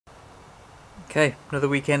Okay, another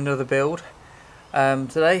weekend, another build.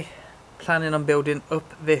 Today, planning on building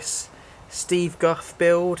up this Steve Goff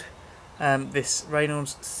build. This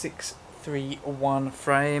Reynolds 631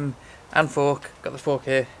 frame and fork. Got the fork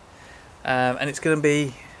here, and it's going to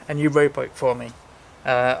be a new road bike for me.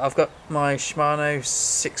 I've got my Shimano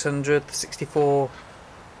 600,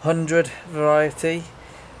 6400 variety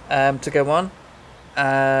to go on,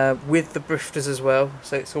 with the drifters as well.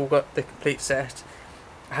 So it's all got the complete set.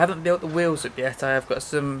 I haven't built the wheels up yet. I have got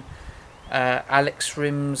some Alex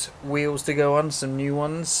Rims wheels to go on, some new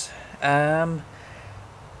ones. But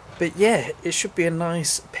yeah, it should be a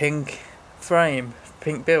nice pink frame,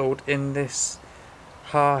 pink build in this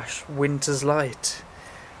harsh winter's light.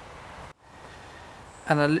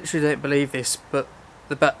 And I literally don't believe this, but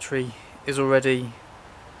the battery is already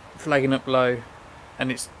flagging up low, and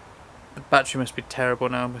the battery must be terrible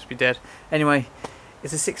now, must be dead. Anyway,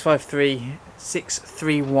 it's a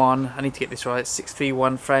 631, I need to get this right,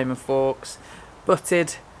 631 frame and forks,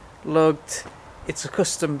 butted, lugged. It's a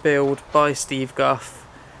custom build by Steve Goff,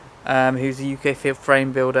 who's a UK field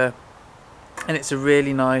frame builder, and it's a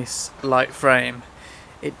really nice light frame.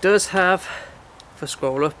 It does have, if I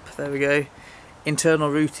scroll up, there we go, internal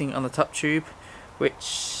routing on the top tube,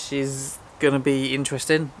 which is going to be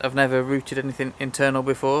interesting. I've never routed anything internal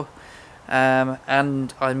before.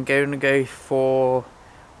 And I'm going to go for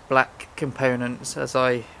black components, as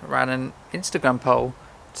I ran an Instagram poll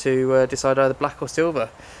to decide either black or silver.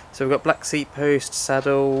 So we've got black seat post,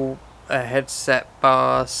 saddle, headset,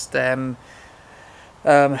 bar, stem,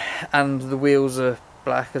 and the wheels are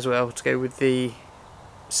black as well to go with the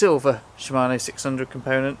silver Shimano 600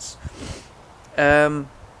 components.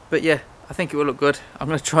 But yeah, I think it will look good. I'm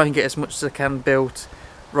going to try and get as much as I can built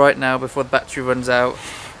right now before the battery runs out,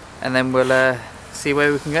 and then we'll see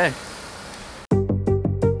where we can go.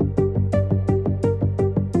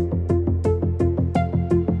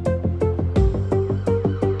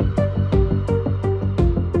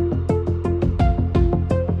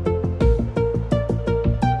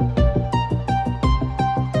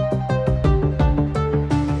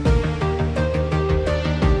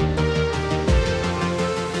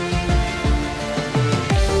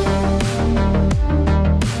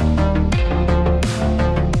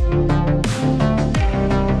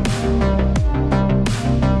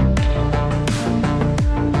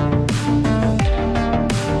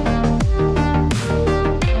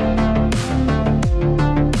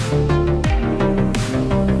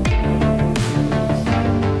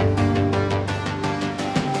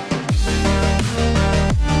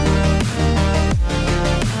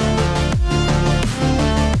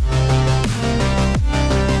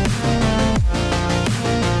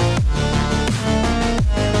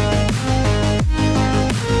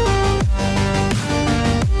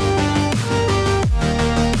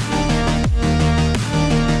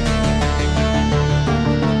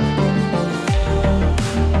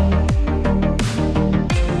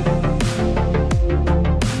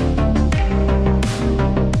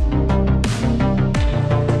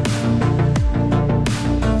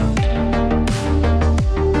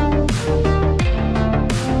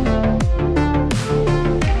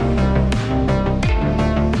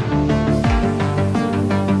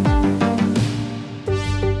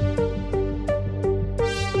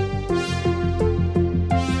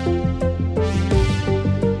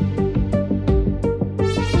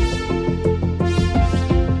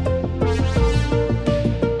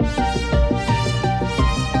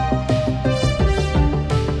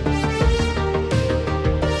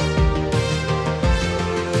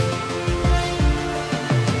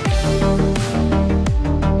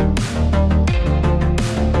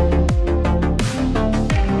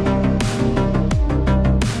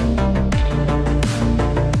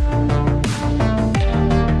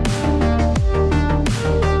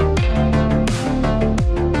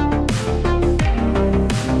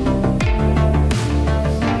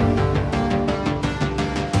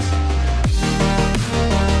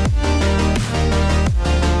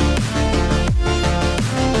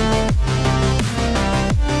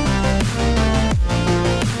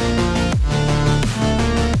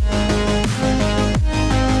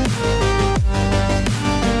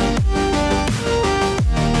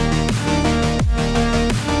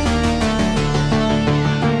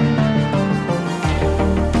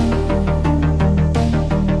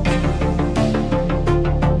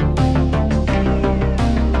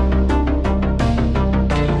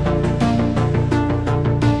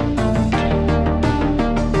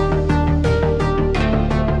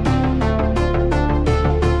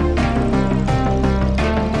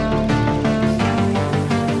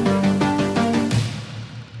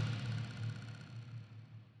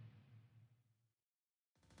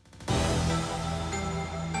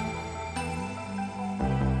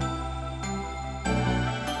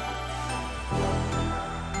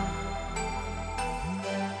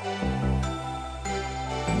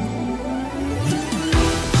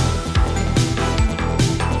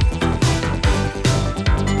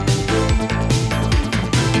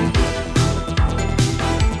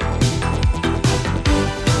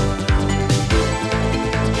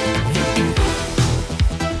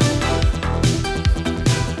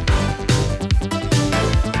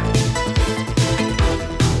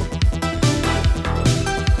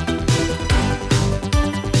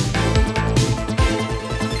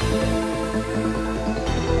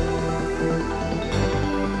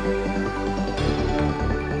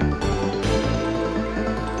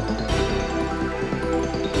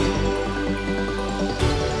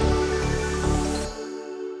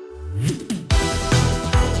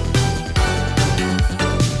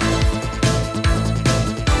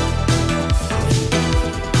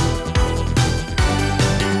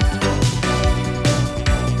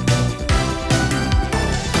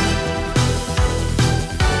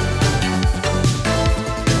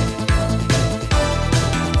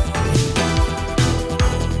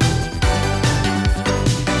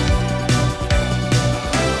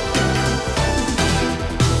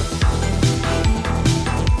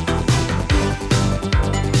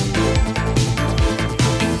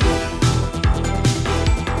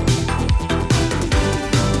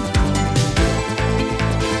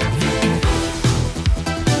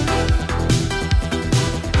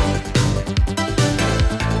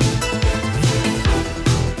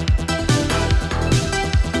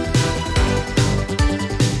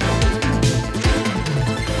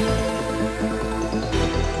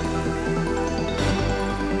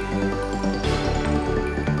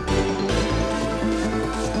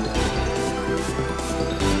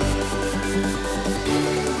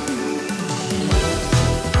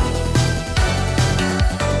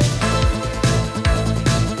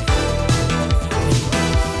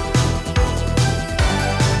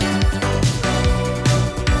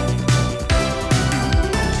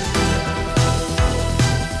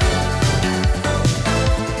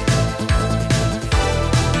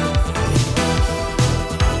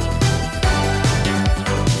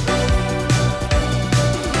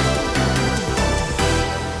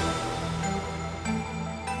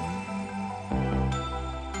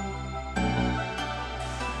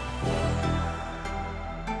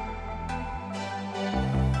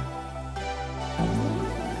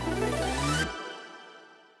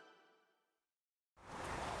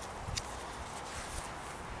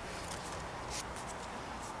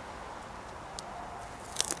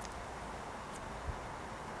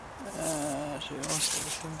 Actually, I'll stick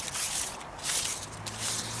this in.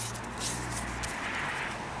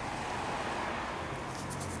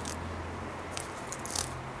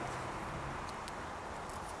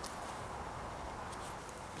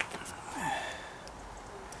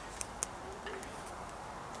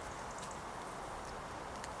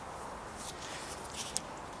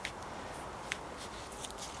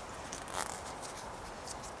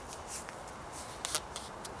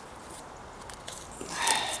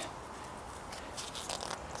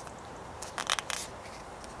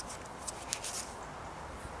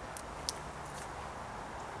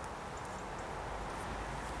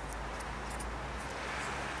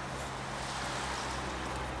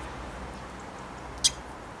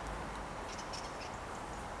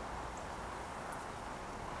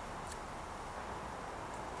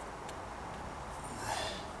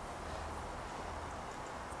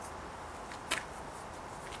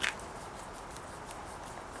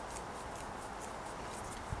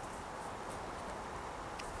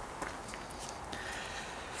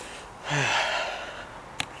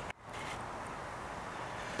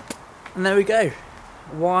 And there we go,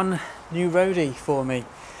 one new roadie for me.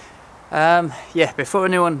 Yeah, before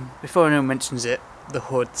anyone mentions it, the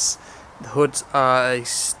hoods are a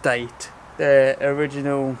state. They're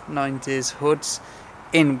original 90s hoods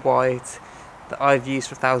in white that I've used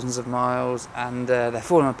for thousands of miles, and they're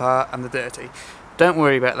falling apart and they're dirty. Don't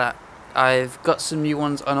worry about that. I've got some new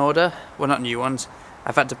ones on order. Well, not new ones.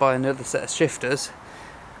 I've had to buy another set of shifters,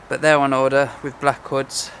 but they're on order with black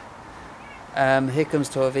hoods. Here comes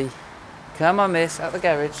Torvi. Come on, miss, out the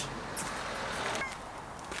garage.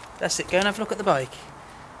 That's it, go and have a look at the bike.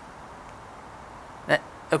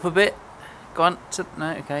 Up a bit. Go on.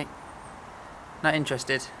 No, okay. Not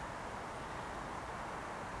interested.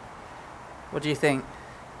 What do you think?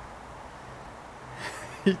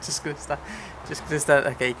 You're just gonna start.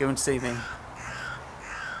 Okay, go and see me.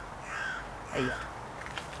 Hey.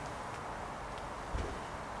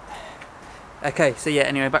 Okay, so yeah,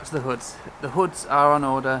 anyway, back to the hoods. The hoods are on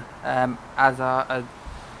order, as are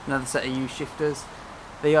another set of used shifters.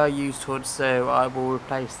 They are used hoods, so I will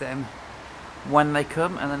replace them when they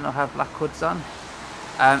come, and then I'll have black hoods on.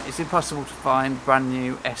 It's impossible to find brand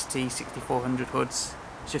new ST6400 hoods.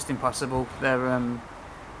 It's just impossible. They're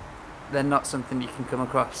not something you can come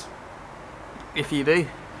across. If you do,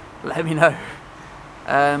 let me know.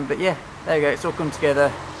 But yeah, there you go. It's all come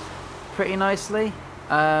together pretty nicely.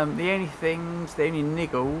 The only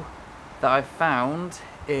niggle that I've found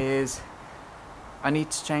is I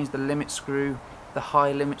need to change the limit screw, the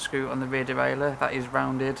high limit screw on the rear derailleur. That is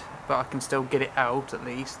rounded, but I can still get it out at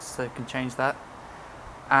least, so I can change that.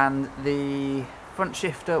 And the front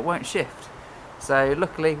shifter won't shift. So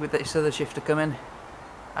luckily, with this other shifter coming,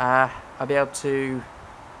 I'll be able to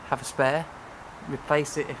have a spare,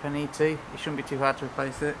 replace it if I need to. It shouldn't be too hard to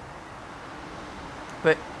replace it.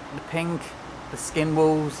 But the pink, the skin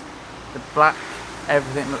walls, the black,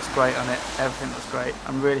 everything looks great on it. Everything looks great.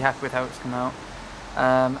 I'm really happy with how it's come out.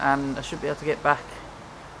 And I should be able to get back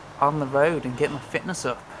on the road and get my fitness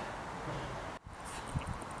up.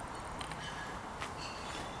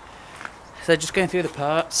 So just going through the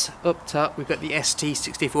parts, up top we've got the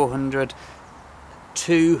ST6400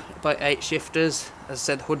 2x8 shifters. As I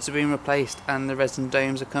said, the hoods have been replaced and the resin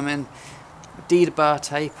domes are coming. Adidas bar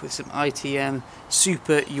tape with some ITM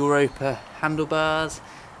Super Europa handlebars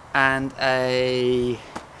and a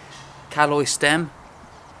Calloy stem.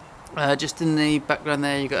 Just in the background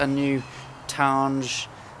there you've got a new Tange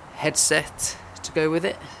headset to go with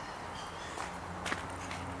it.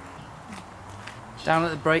 Down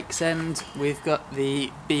at the brakes end we've got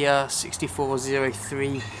the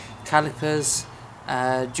BR6403 calipers,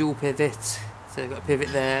 dual pivot, so you've got a pivot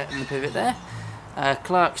there and a pivot there.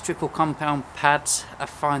 Clark's triple compound pads, I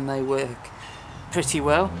find they work pretty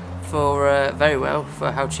well, very well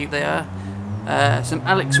for how cheap they are. Some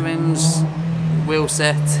Alex rims, wheel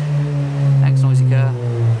set, thanks noisy car.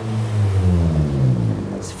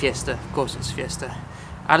 It's a Fiesta, of course it's a Fiesta.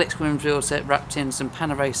 Alex rims wheel set wrapped in some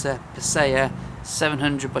Panaracer Pasea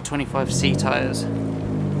 700 by 25C tyres.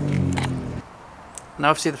 Now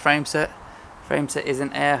obviously the frame set. Frame set is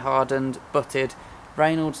an air hardened butted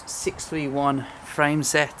Reynolds 631 frame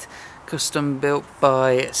set, custom built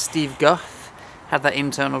by Steve Goff. Had that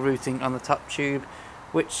internal routing on the top tube,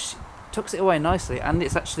 which tucks it away nicely, and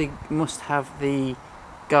it's actually must have the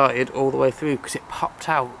guide all the way through because it popped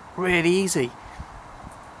out really easy.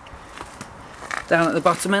 Down at the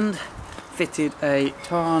bottom end, fitted a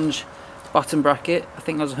Tange bottom bracket. I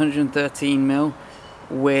think that was 113mm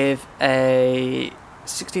with a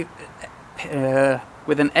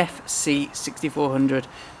with an FC6400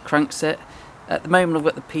 crankset. At the moment I've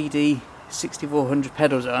got the PD 6400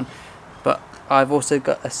 pedals on, but I've also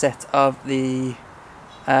got a set of the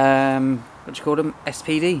what do you call them,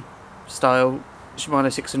 SPD style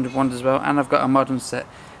Shimano 600 ones as well, and I've got a modern set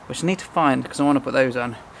which I need to find because I want to put those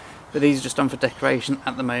on, but these are just on for decoration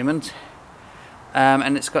at the moment.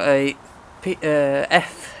 And it's got a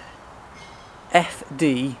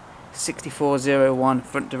FD 6401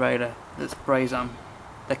 front derailleur that's braze on.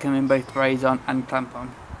 They come in both braze on and clamp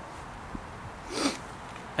on.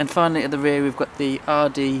 And finally at the rear we've got the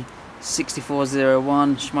RD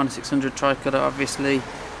 6401 Shimano 600 tricolour, obviously,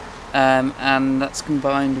 and that's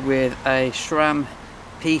combined with a SRAM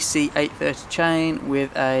PC 830 chain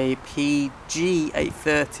with a PG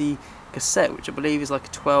 830 cassette, which I believe is like a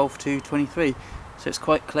 12:23, so it's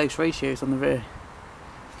quite close ratios on the rear.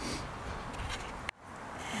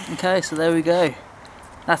 Okay, so there we go.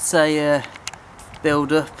 That's a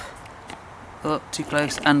build up too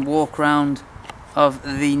close and walk round of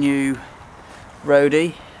the new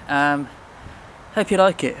roadie. Hope you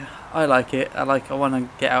like it. I like it. I want to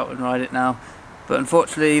get out and ride it now, but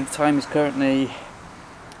unfortunately the time is currently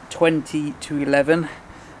 20 to 11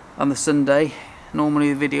 on the Sunday. Normally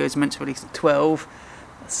the video is meant to release at 12,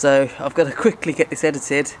 so I've got to quickly get this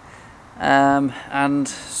edited and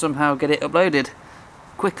somehow get it uploaded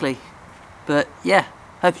quickly. But yeah,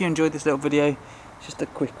 hope you enjoyed this little video. Just a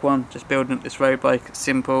quick one, just building up this road bike.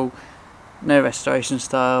 Simple, no restoration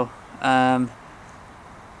style.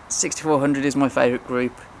 6400 is my favourite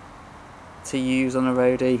group to use on a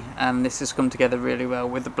roadie, and this has come together really well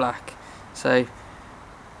with the black. So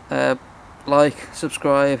like,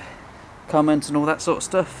 subscribe, comment and all that sort of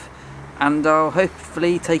stuff, and I'll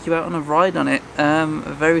hopefully take you out on a ride on it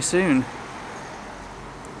very soon.